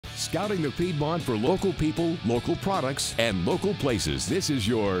Scouting the Piedmont for local people, local products, and local places. This is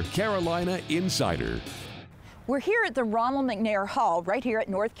your Carolina Insider. We're here at the Ronald McNair Hall right here at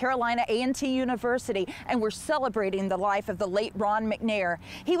North Carolina A&T University, and we're celebrating the life of the late Ron McNair.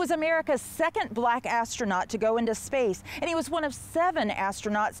 He was America's second black astronaut to go into space, and he was one of 7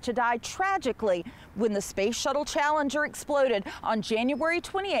 astronauts to die tragically when the Space Shuttle Challenger exploded on January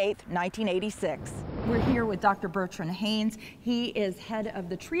 28, 1986. We're here with Dr. Bertrand Haynes. He is head of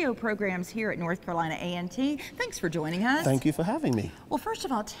the TRIO programs here at North Carolina A&T. Thanks for joining us. Thank you for having me. Well, first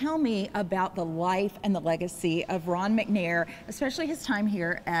of all, tell me about the life and the legacy of Ron McNair, especially his time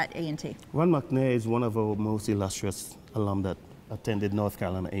here at A&T. Ron McNair is one of our most illustrious alum that attended North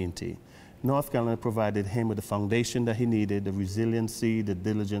Carolina A&T. North Carolina provided him with the foundation that he needed, the resiliency, the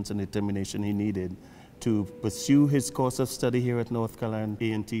diligence, and determination he needed to pursue his course of study here at North Carolina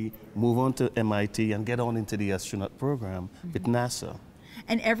A&T, move on to MIT, and get on into the astronaut program with NASA.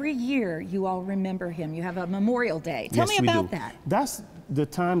 And every year you all remember him. You have a Memorial Day. Tell me about that. That's the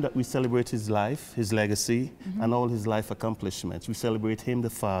time that we celebrate his life, his legacy, and all his life accomplishments. We celebrate him, the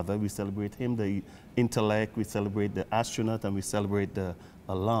father, we celebrate him, the intellect, we celebrate the astronaut, and we celebrate the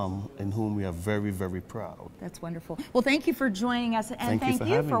alum in whom we are very, very proud. That's wonderful. Well, thank you for joining us, and thank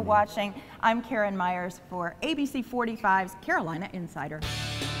you for watching. I'm Karen Myers for ABC 45's Carolina Insider.